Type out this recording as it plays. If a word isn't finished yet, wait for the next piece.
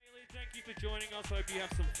for joining us. I hope you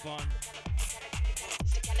have some fun.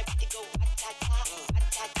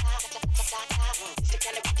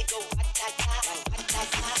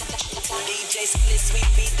 DJ Split, we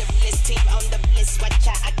beat the realest team on the bliss. Watch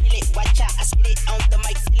out, I kill it, watch out, I spit it on the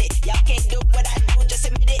mic, spill it. Y'all can't do what I do, just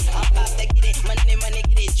admit it. I'm about to get it, money,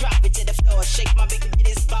 get it, drop it to the floor. Shake my big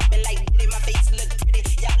bitties, bopping like did it. My face look pretty.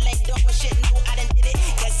 Y'all ain't doing shit, no, I done did it.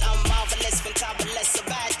 Guess I'm marvelous, fantabulous, a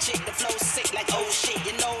bad chick. The flow sick like oh shit,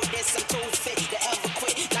 you know this. I'm too fit to ever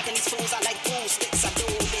quit. Knocking these fools out like pool sticks. I do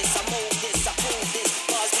this, I move this, I prove this.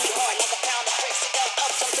 Bars be hard like a pound of bricks. It go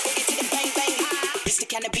up, jump to boogie to the bang bang. It's the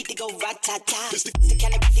kind of beat that go rat-ta-ta. It's the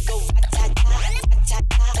kind of beat that go rat-ta-ta.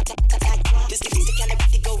 This the kind of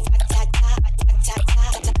beat that go rat-ta-ta.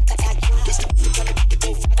 This the kind of beat that go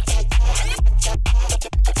rat-ta-ta.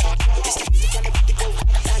 This the kind of beat that go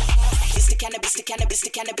rat-ta-ta. This the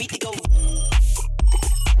kind of beat that go.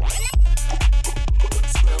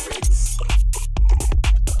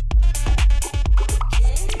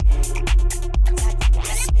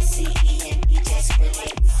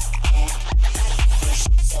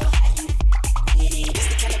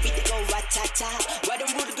 Why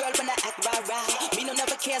don't rude girl when I act rah-rah? Me no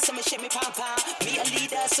never care, so me shake me pom-pom. Me a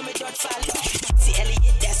leader, so me don't follow. See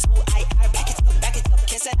Elliot, that's who I are. Back it up,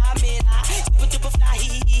 kiss it, I'm in. Super duper fly,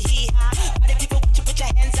 hee-hee-hee-ha. Why the people want you put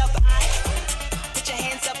your hands up, put your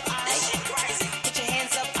hands up, put your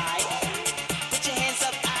hands up, put your hands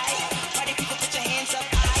up, why the people put your hands up,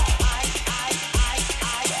 hands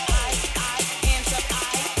up,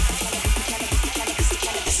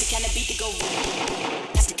 That's the kind of beat to go.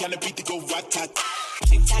 That's the kind of beat to go rat-tat.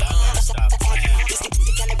 Stop playing. This the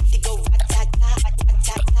kind of beat to go rat-tat-tat.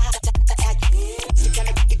 This the kind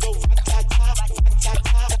of beat to go rat-tat-tat.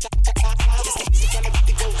 This the kind of beat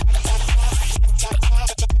to go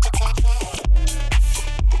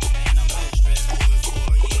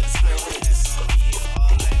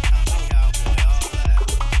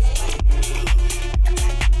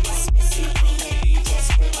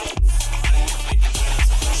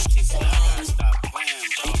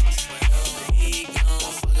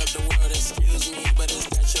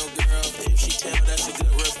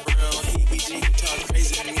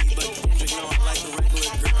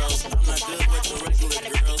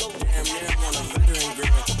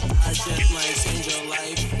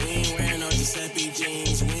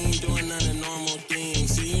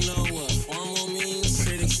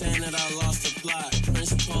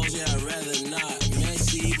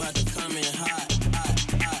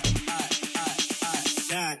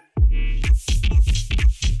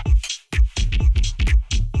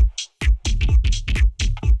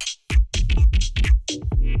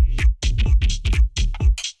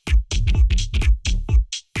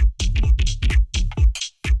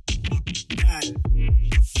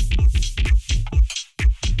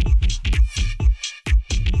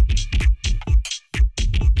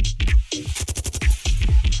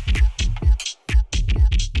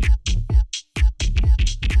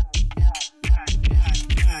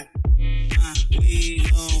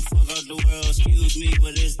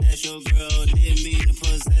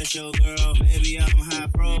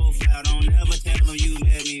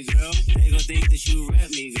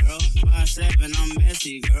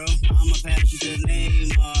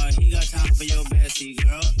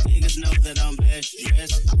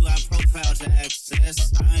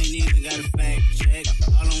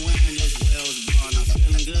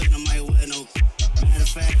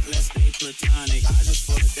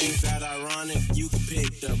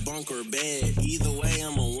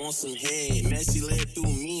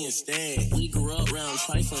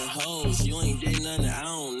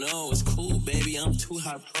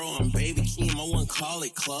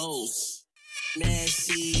close.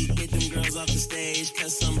 Messy, get them girls off the stage,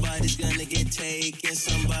 cause somebody's gonna get taken,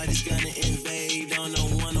 somebody's gonna invade on a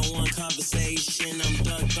one-on-one conversation. I'm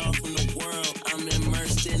ducked off from the world, I'm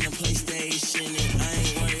immersed in the PlayStation, and I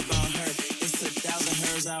ain't worried about her, it's 1,000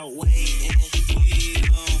 hers out waiting. We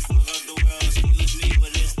gon' fuck up the world, excuse me,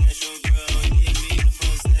 but it's that your girl, hit me to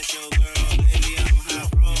possess your girl, baby, I'm high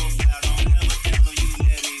profile, don't ever tell them you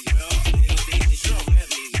met me, girl, they gon' think that you rep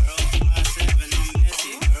me, girl, 5'7", I'm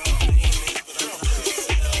messy, girl.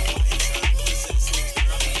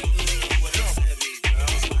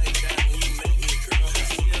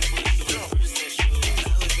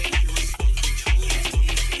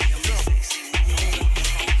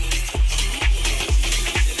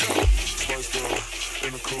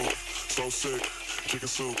 Sick, chicken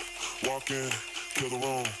soup, walk in, kill the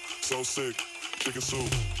room, so sick, chicken soup,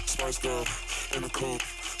 Spice Girl in the coupe,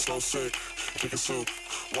 so sick, chicken soup,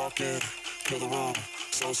 walk in, kill the room,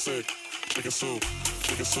 so sick, chicken soup,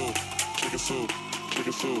 chicken soup, chicken soup,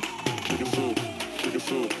 chicken soup, chicken soup.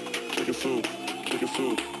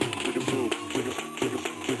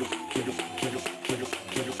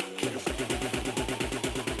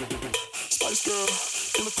 Spice girl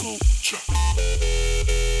in the coupe.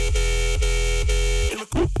 In the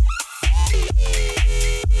coupe.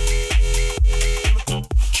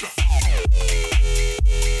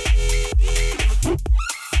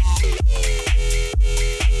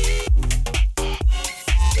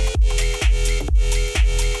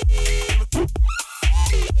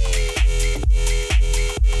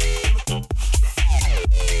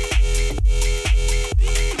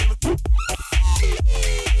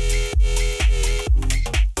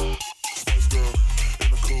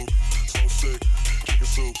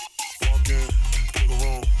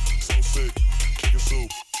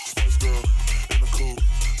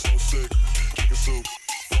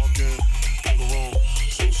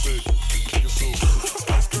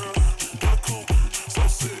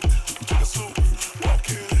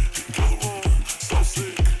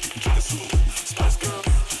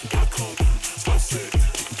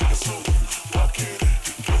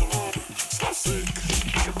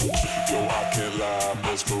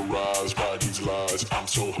 Mesmerized by these lies, I'm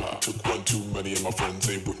so high. Took one too many and my friends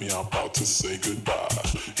ain't with me, I'm about to say goodbye.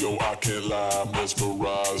 Yo, I can't lie,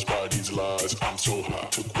 mesmerized by these lies, I'm so high.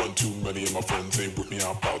 Took one too many and my friends ain't with me,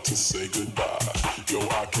 I'm about to say goodbye. Yo,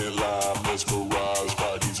 I can't lie, mesmerized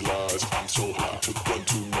by these lies, I'm so high. Took one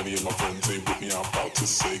too many and my friends ain't with me, I'm about to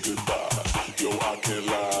say goodbye. Yo, I can't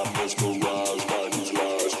lie, mesmerized by these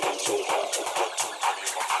lies, I'm so high.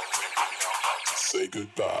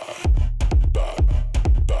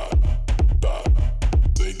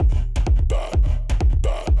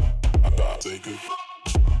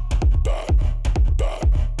 one too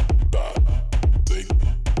many and my friends ain't with me, I'm about to say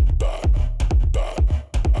goodbye.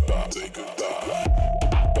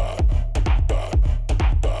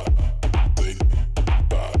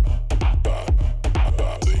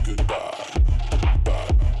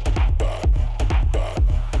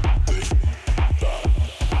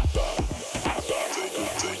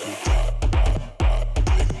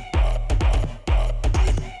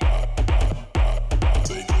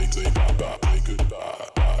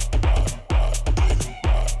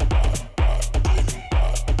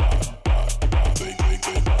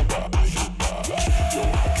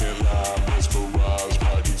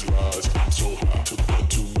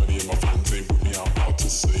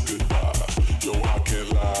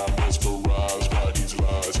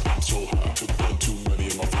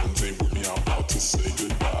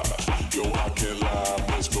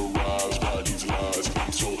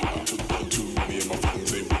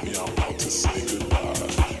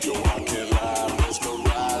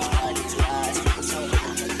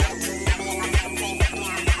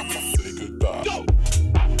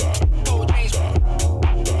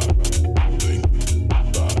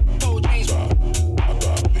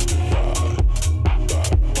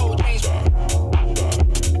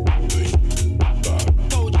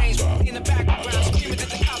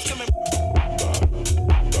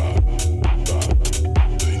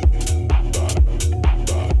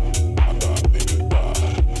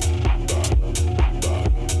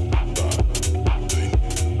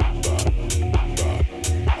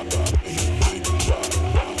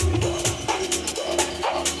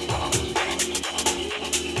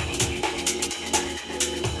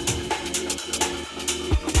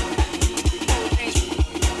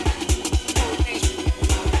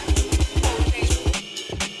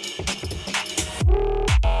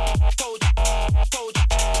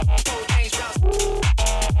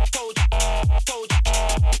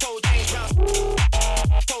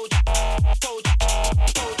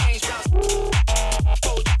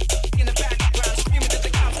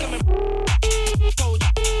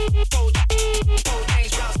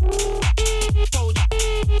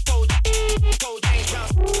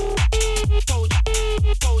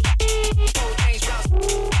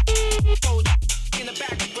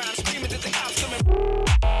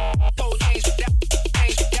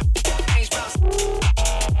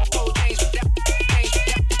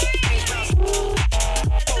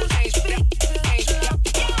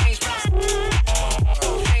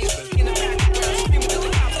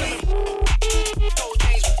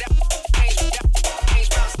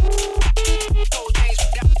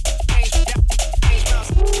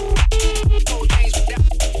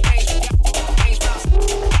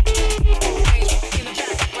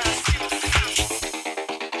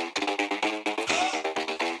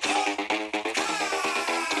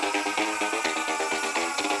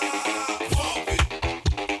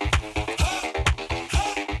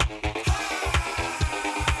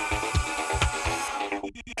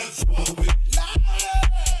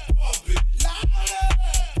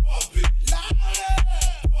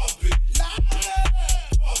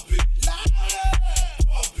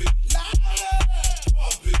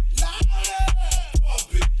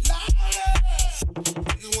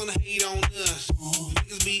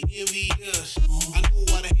 be envious. I know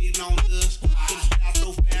why they hating on us. But the style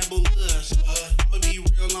so fabulous. I'ma be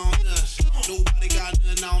real on us. Nobody got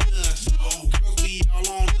nothing on us. Girls be all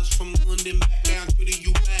on us from London back down to the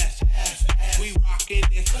US. We rockin'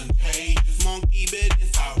 this contagious. Monkey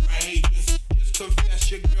business outrageous. Just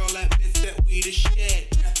confess your girl admits that we the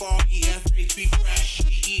shit. F-R-E-S-H, we fresh.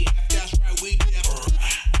 E-E-F, that's right, we definite.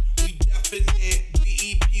 We definite.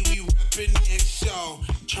 B-E-P, we reppin' it. So,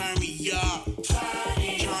 turn me up. Turn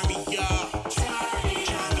me up. Turn me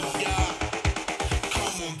up.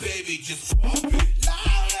 Come on, baby, just pump it.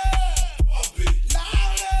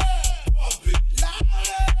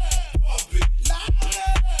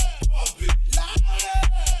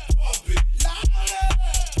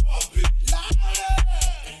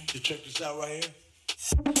 Check this out right here.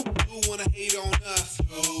 You wanna hate on us?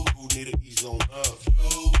 Who need to ease on us?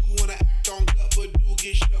 You wanna act on gut, but do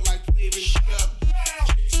get shut like Flavor Shut.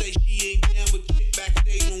 Chick say she ain't down, but kick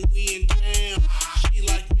backstage when we in town. She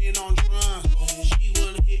like men on drums. She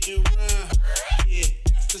wanna hit and run. Yeah,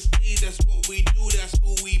 that's the speed. That's what we do. That's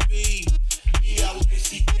who we be.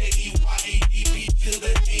 E-L-A-C-K-E-Y-A-D-P to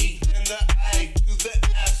the E and the A to the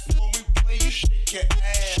S. When we play, you shake your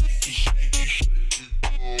ass. Shake it.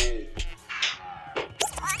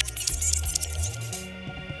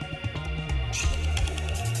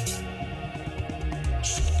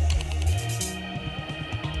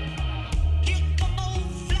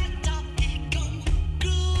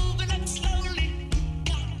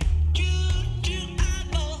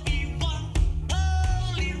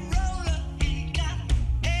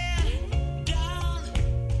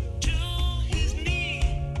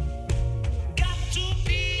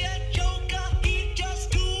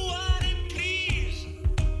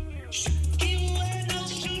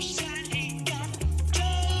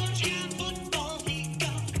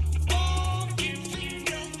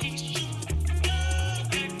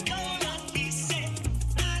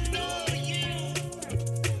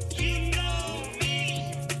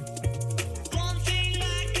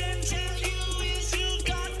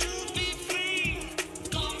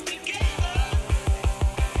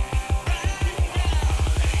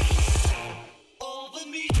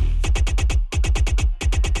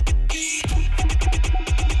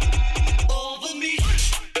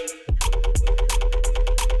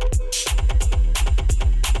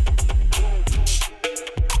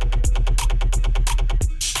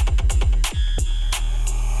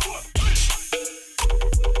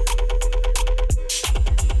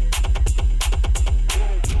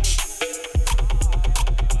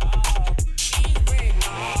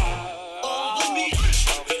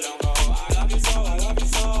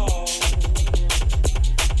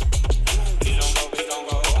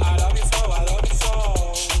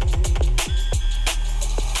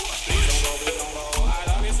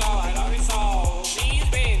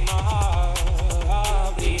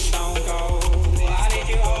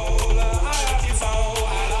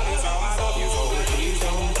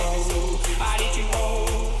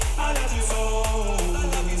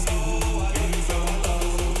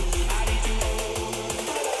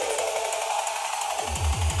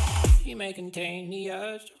 Contain the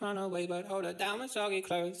urge to run away, but hold her down with soggy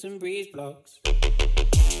clothes and breeze blocks.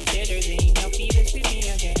 Tears in your feelings with me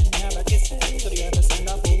again. Never kissing till you ever send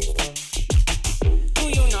a full stop. Do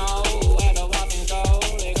you know where the walking go?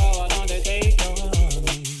 They go on the take on.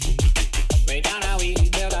 Way down how we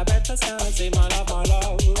build our breakfast down and say my love, love,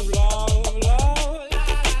 love.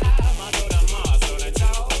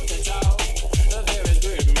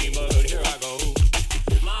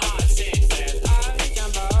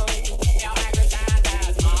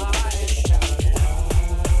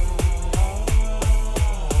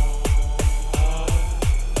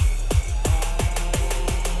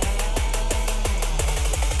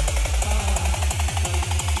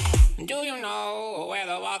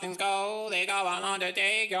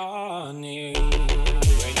 Take your knee.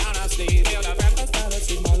 Way down our sleeve, feel the breakfast now. Let's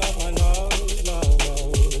see my love, love.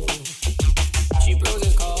 She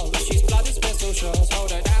bruises cold, but she's blood, pistol shots.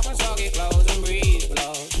 Hold her down with soggy clothes and breeze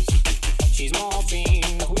blows. She's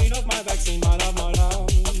morphine, the queen of my vaccine, my love, love.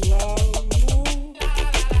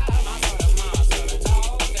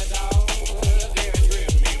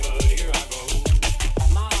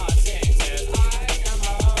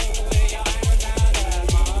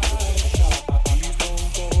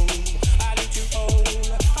 I let you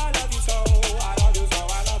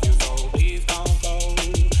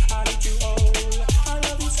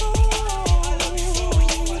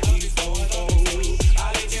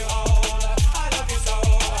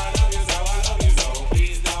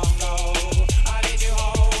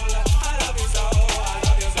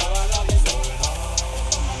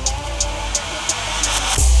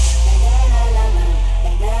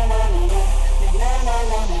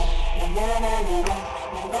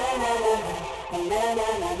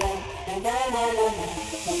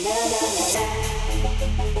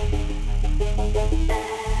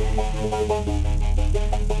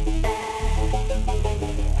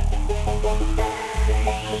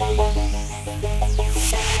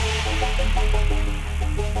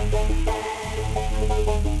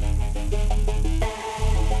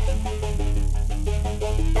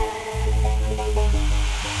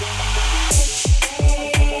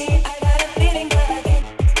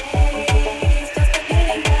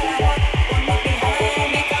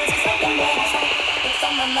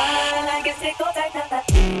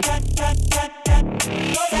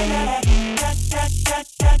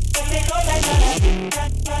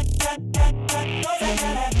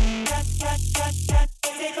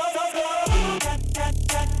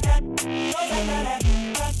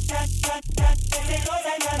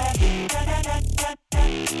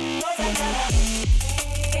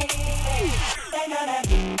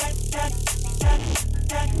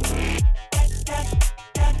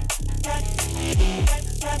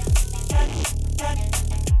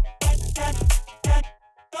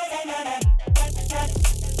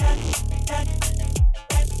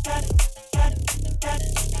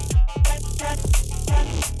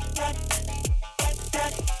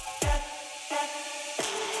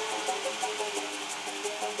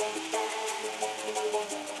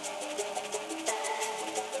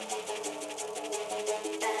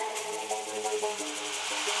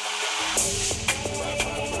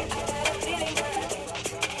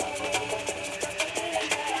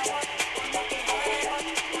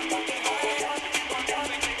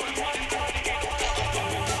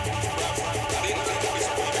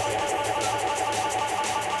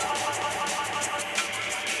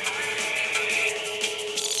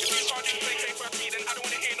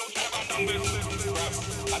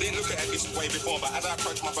I didn't look at it this way before, but as I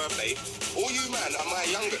approach my birthday, all you man are my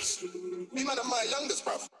youngest. You man are my youngest,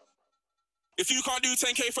 bruv. If you can't do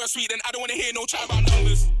 10K for a sweet, then I don't want to hear no chat about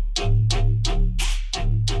numbers.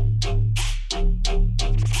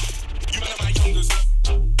 You man are my youngest.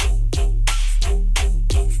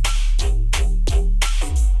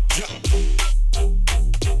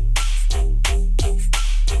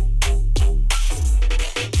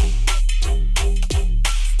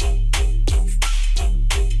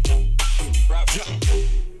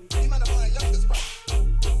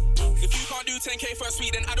 If you can't do 10K for a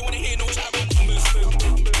sweet, then I don't want to hear no chat about numbers.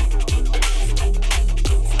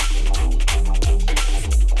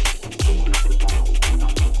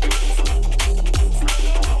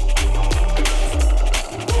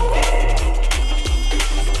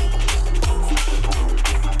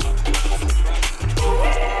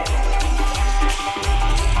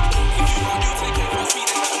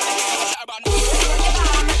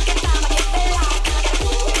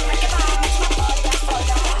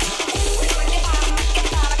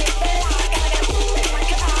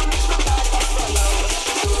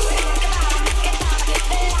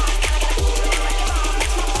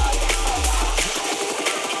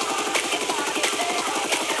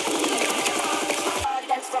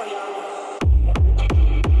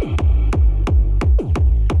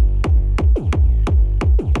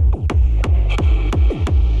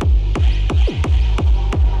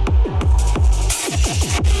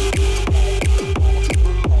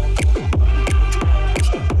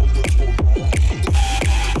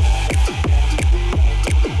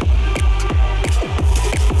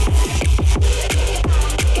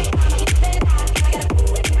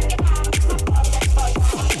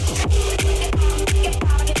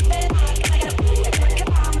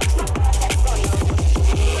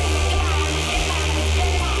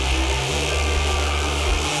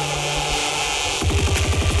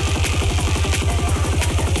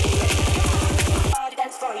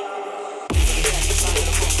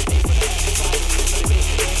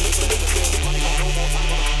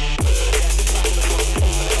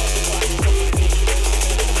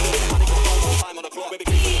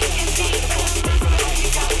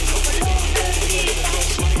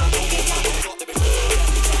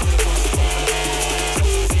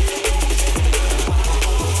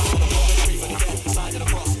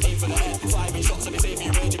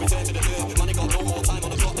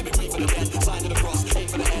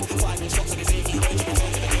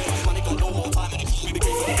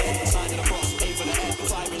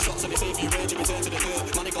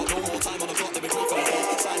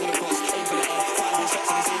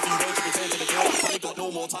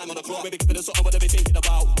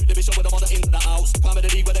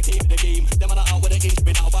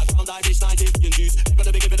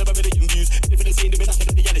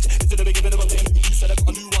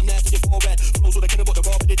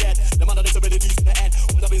 The man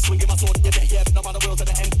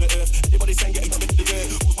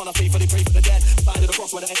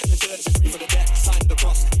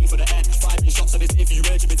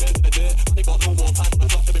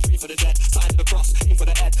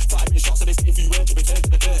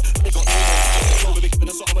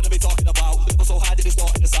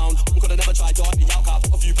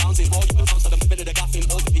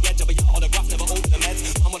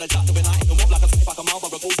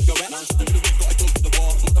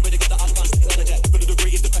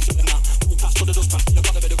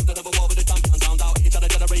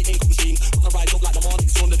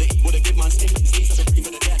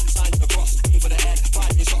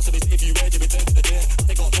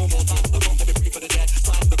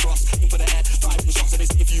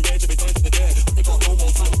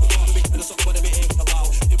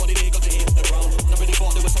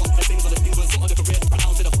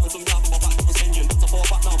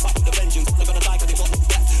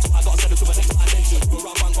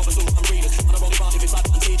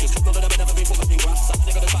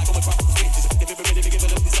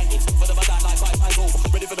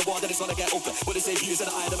you said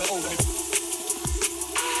I had a bit over it.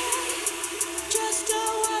 Just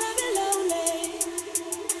don't wanna be lonely,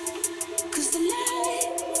 'cause the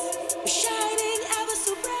lights are shining ever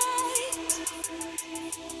so bright.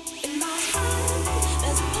 In my heart,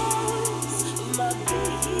 there's a pulse of my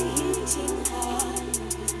beating heart.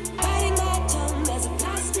 Biting my tongue, there's a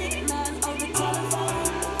plastic man on the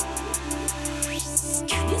telephone.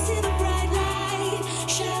 Can you see the bright light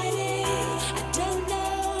shining? I don't know.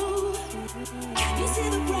 Can you see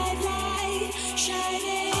the bright light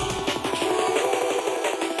shining?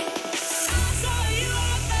 I saw you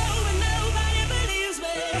out there when nobody believes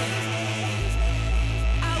me.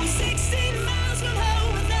 I was 16 miles from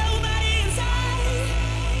home with nobody inside.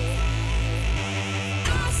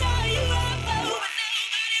 I saw you out there when nobody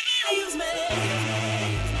believes me.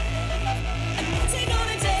 And what's it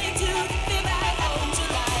gonna take to get me back home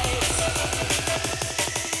tonight?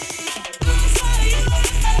 I saw you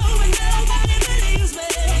out there when nobody believes me.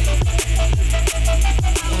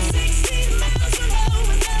 I was 16 miles from home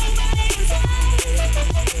with nobody inside.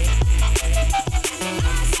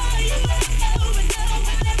 I saw you out there when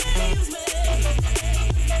nobody believes me.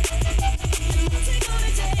 And what's it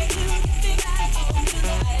gonna take to get me back home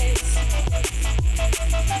tonight?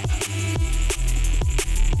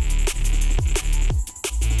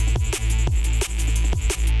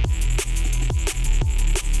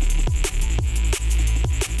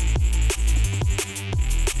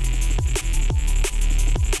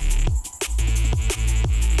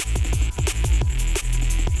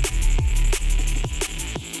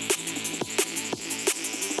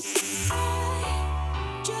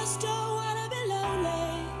 I just don't wanna be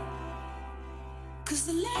lonely, 'cause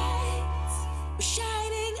the lights were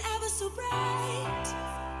shining ever so bright.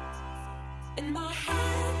 In my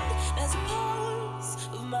hand, there's a pulse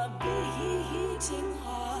of my beating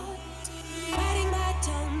heart. Biting my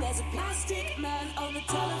tongue, there's a plastic man on the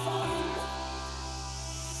telephone.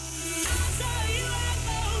 I saw you out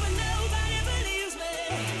there when nobody believes me.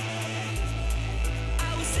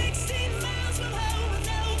 I was 16 miles from home with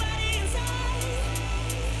nobody inside.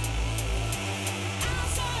 I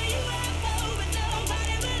saw you out there when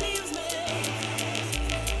nobody believes me.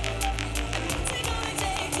 And what's it gonna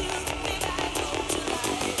take to get me back home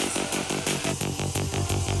tonight?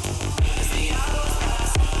 As the hours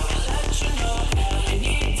pass, I'll let you know you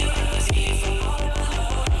need to ask me for all I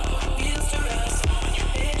know. Feels to rest on your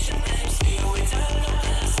patient lips, you eternal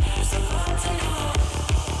bliss. So hard to know.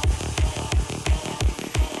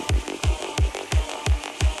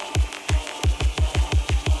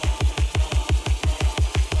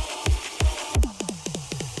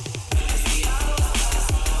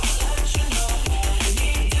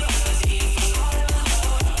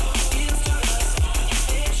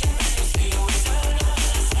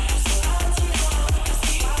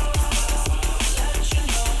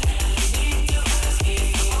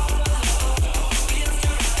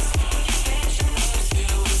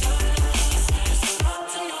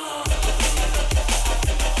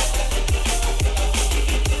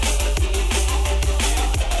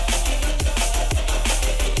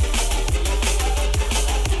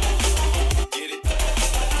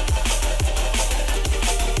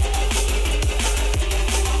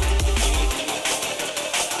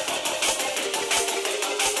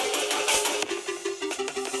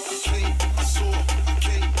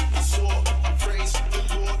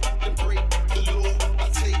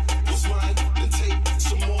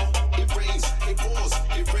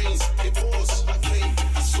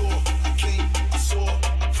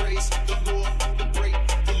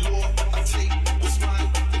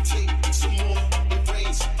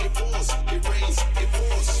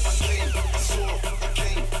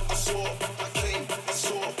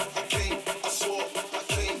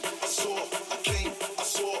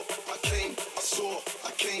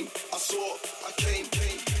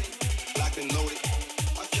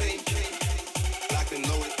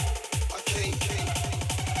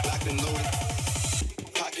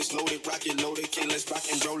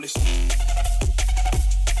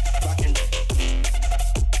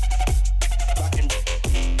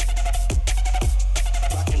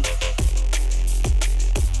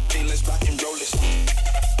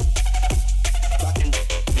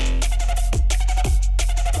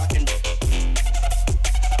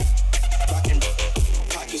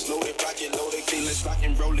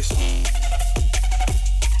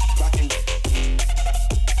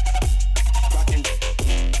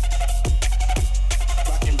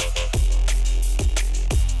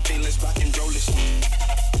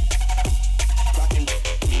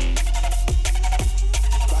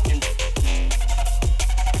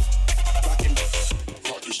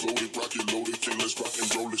 Okay, let's rock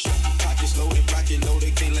and roll this. Pockets loaded, rocket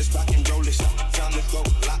loaded, okay, let's rock and roll this. Time to go,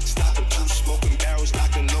 lock, stock, and two smoking barrels,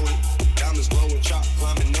 locked and loaded. Diamonds glowing, chop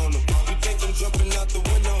climbing on them. You think I'm jumping out the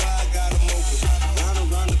window? I got them open. Line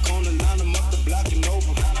around the corner, line them up the block and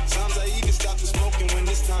over. Times I even stop the smoking when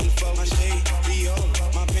it's time to fuck. My shade, Rio,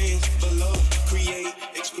 my pants below. Create,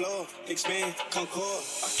 explore, expand, concord.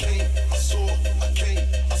 I came, I saw, I came,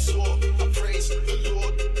 I saw. I praise the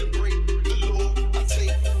Lord and break the law. I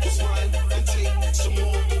take what's mine and take some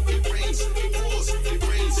more. It rains, it pours, it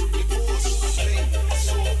rains, it pours. I came, I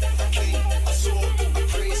saw, I came, I saw. I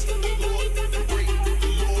praise the Lord and break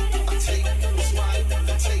the law. I take what's mine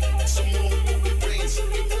and take some more. It rains,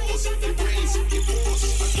 it pours, it rains, it pours.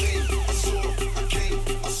 I came, I saw, I came,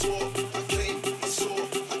 I saw. I came, I saw,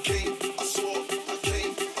 I came, I saw. I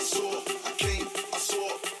came, I saw, I came, I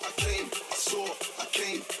saw. I came, I saw, I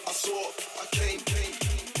came, I saw. I came,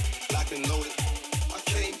 locked and loaded. I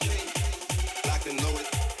came, locked and loaded.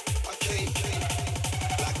 I came,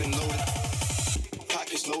 locked and loaded.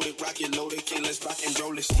 Pockets loaded, rocket loaded. Okay, let's rock and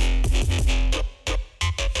roll this.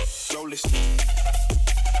 Roll this.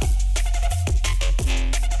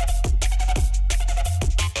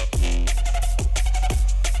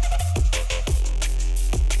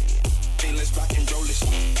 Okay, let's rock and roll this.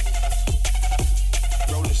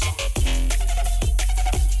 Roll this.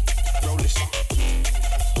 Roll this.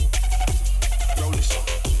 Roll this.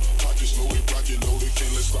 Pockets loaded, rocket loaded. Okay,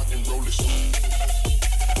 let's rock and roll this.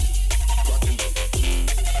 Rock and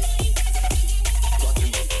rock and rock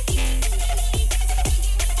and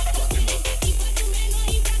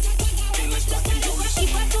Okay, let's rock and roll this.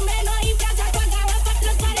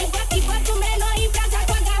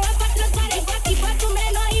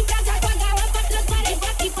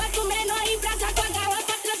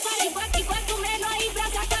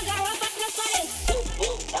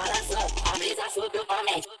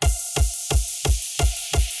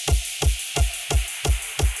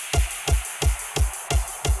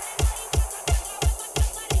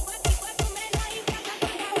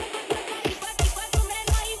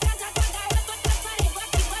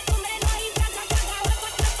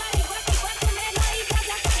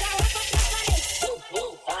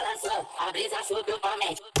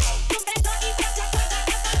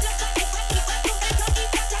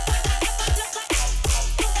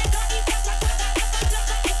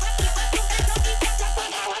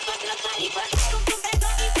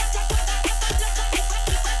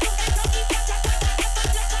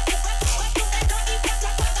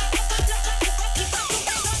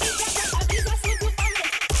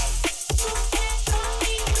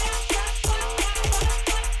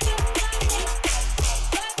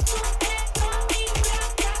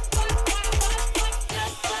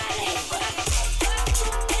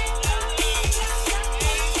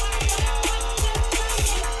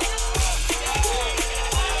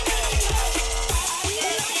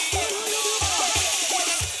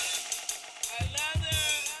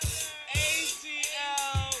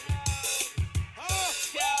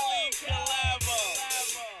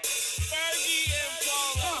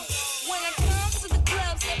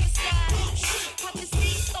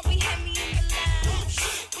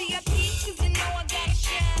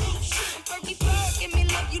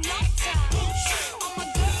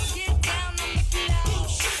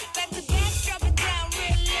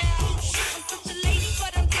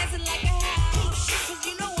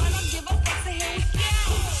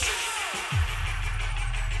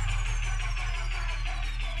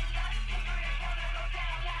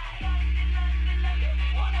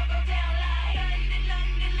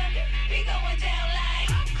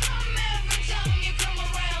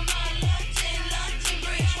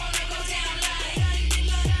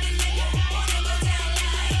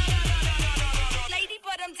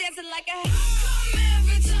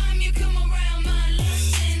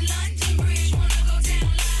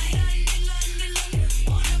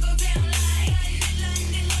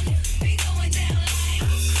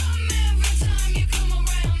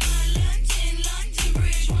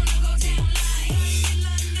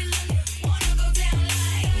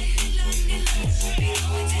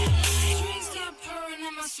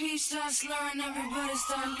 start slurring, everybody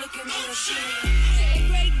start looking for the shit. Say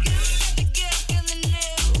great guns, the girl feeling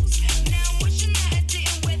loose. Now I'm wishing that I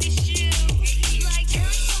didn't wear these shoes. Like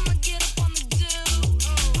every time I get up on the do,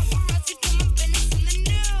 paparazzi put my business in the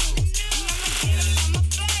news. And I'ma get up on my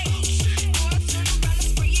face, or I turn around and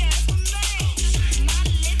spray your ass with mace. My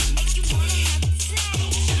lips make you wanna have a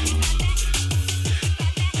taste.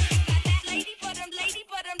 You got that, lady,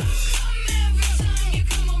 but I'm come every time you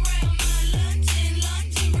come around my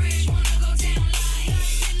London Bridge. Wanna go down like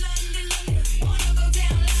London, wanna go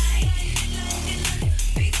down like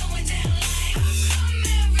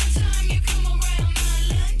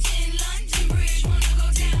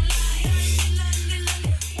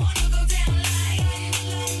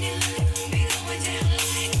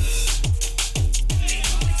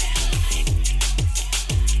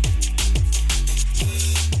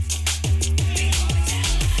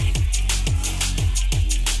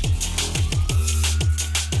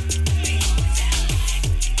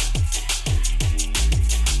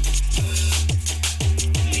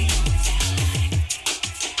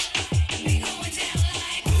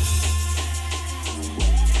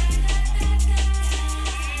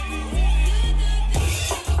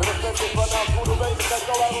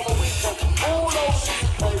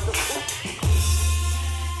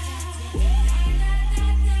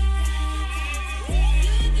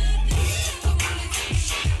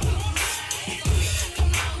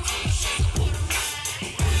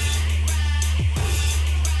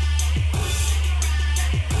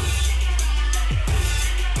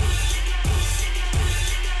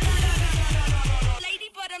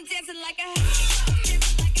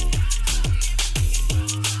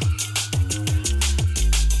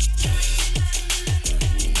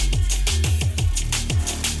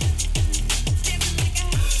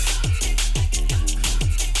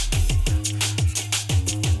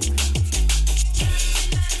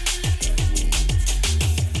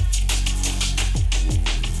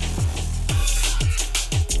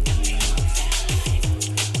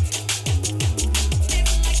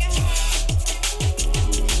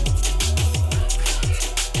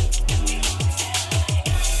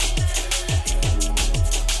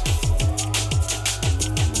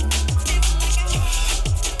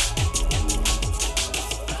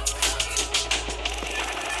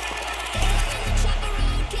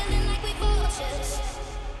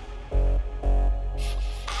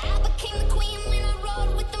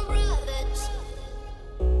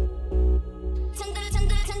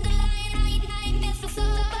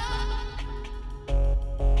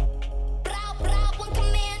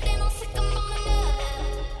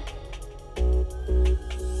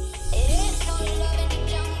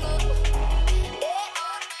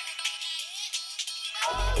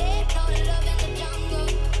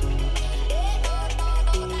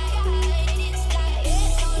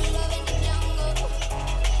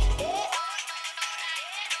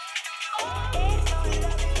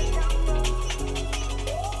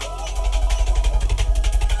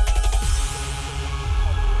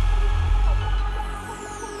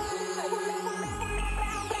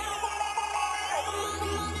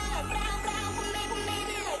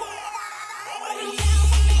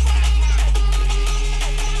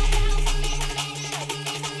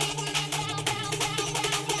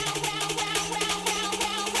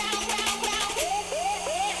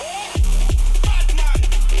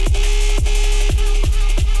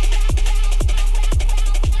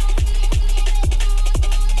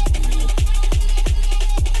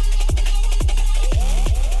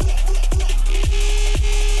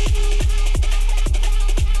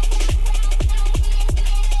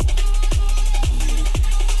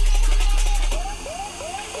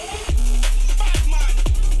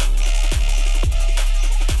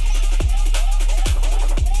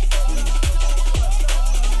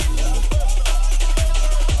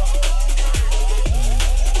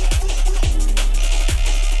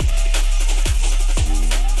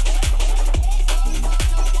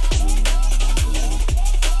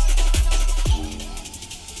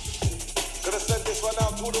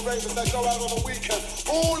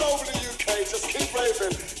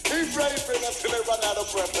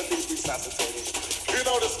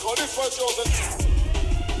both yours and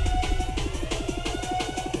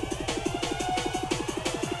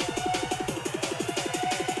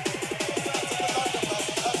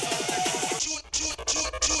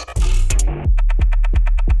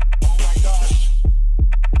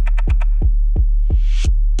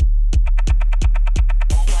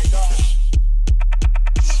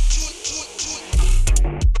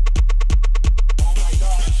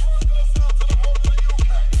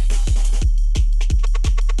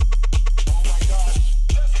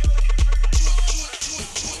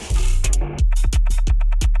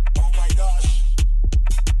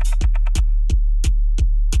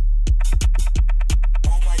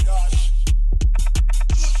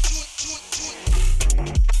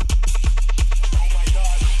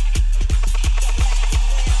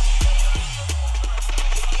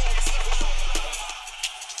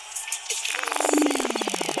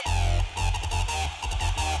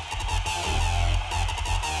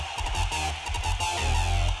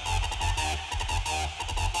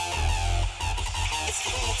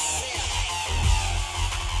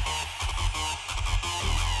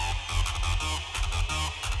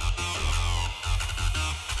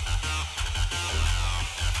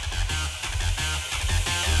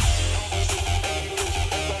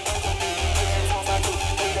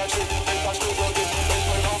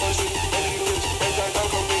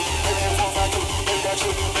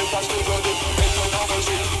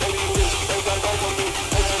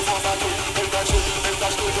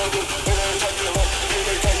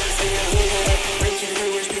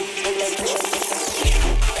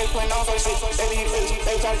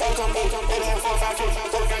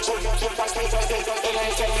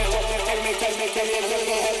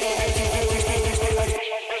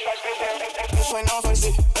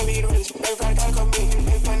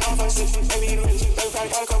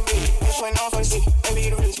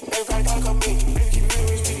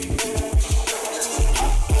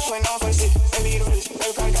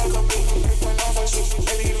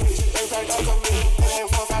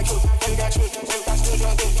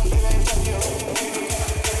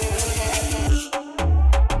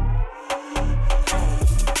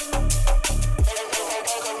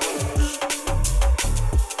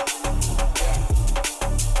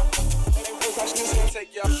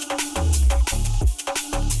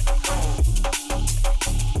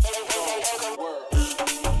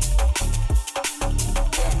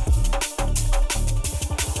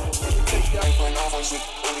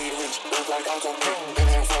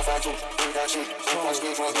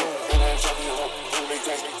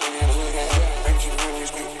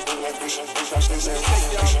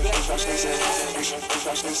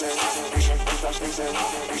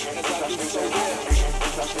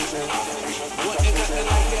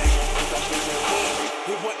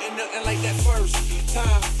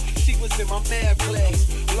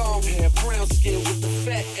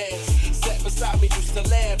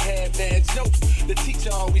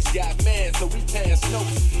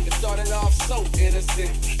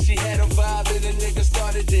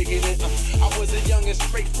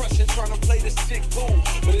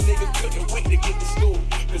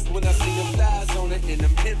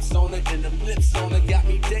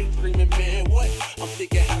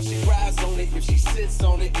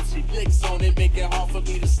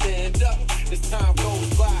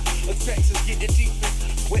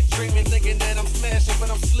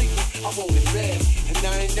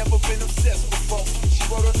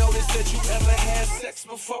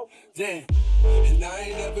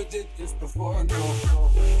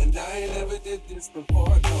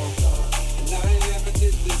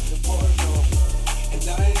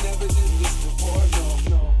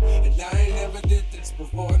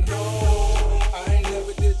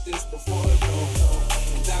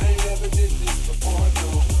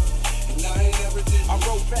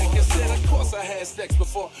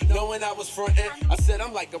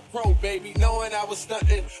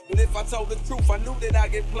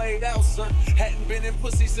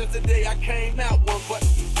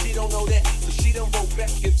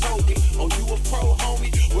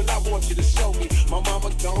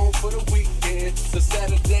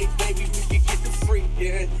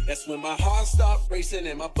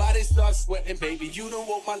and my body starts sweating, baby, you don't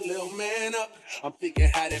woke my little man up. I'm thinking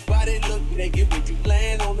how that body look naked when you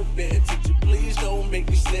laying on the bed. Teacher, please don't make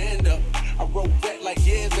me stand up. I wrote back like,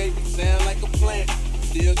 yeah, baby, sound like a plan.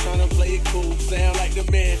 Still trying to play it cool, sound like the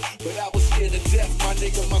man. But I was scared to death, my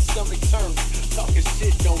nigga, my stomach turned. Talking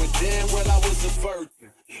shit, knowing damn well I was a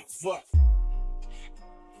virgin. Fuck.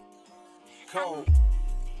 Cold.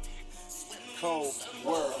 Cold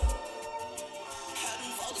world.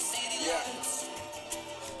 Yeah.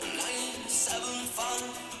 Having fun,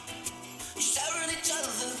 we sharing each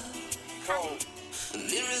other.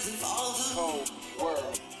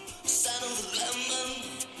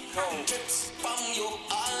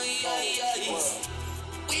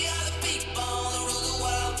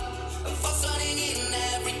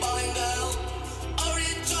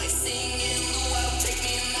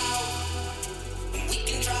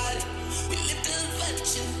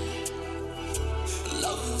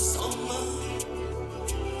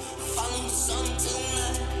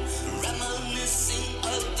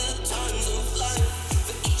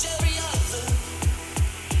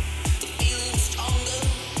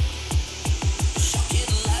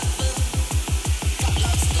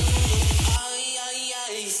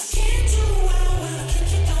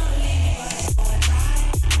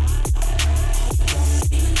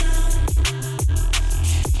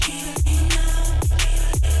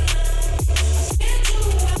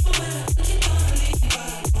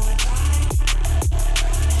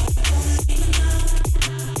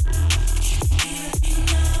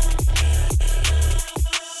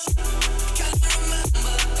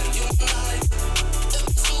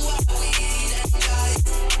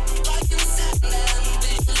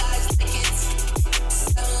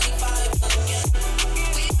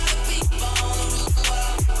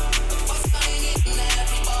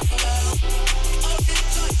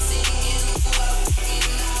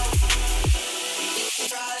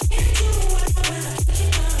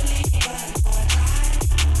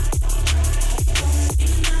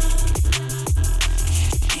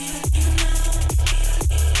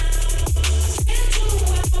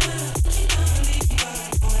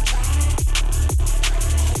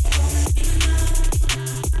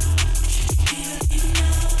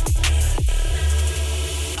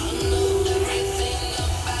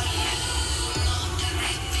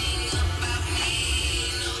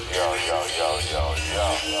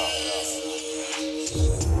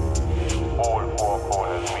 All four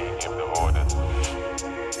corners we give the orders.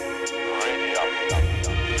 Ready up.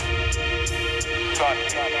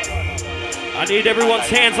 I need everyone's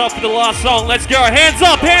hands up for the last song. Let's go. Hands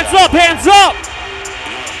up, hands up, hands up!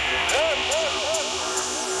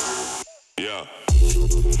 Yeah.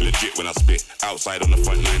 Legit when I spit, outside on the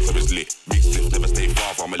front line, so it's lit. Big spliff, never stay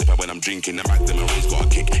far from my lip. And when I'm drinking, the mic, them always got a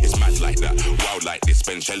kick. It's mad like that, wild like this.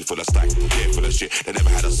 Spend shell full of stack, yeah, full of shit. They never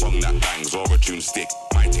had a song that bangs or a tune stick.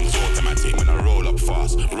 My thing's automatic when I roll up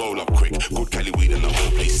fast, roll up quick. Good Cali weed and the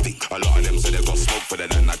whole place stink. A lot of them said they got smoke for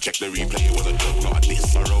that, and I checked the replay, it was a joke, not a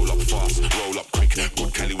diss. I roll up fast, roll up quick.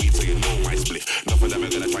 Good Cali weed, so you know my split. None of them are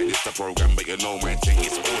gonna try this the program, but you know my thing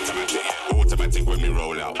is automatic. Automatic when we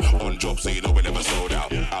roll out. On job, so you know we never sold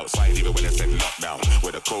out. Outside, even when they said lockdown.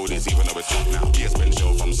 Where the code is, even though it's hot now. Yes, been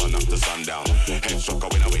show from sun up to sundown. Headshot,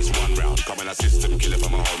 when I waste one round. Come in a system, kill it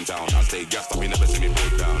from my hometown. I stay gassed up, you never see me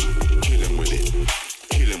break down. Kill him with it.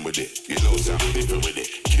 Kill him with it. You know, sound different with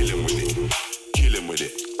it. Kill him with it.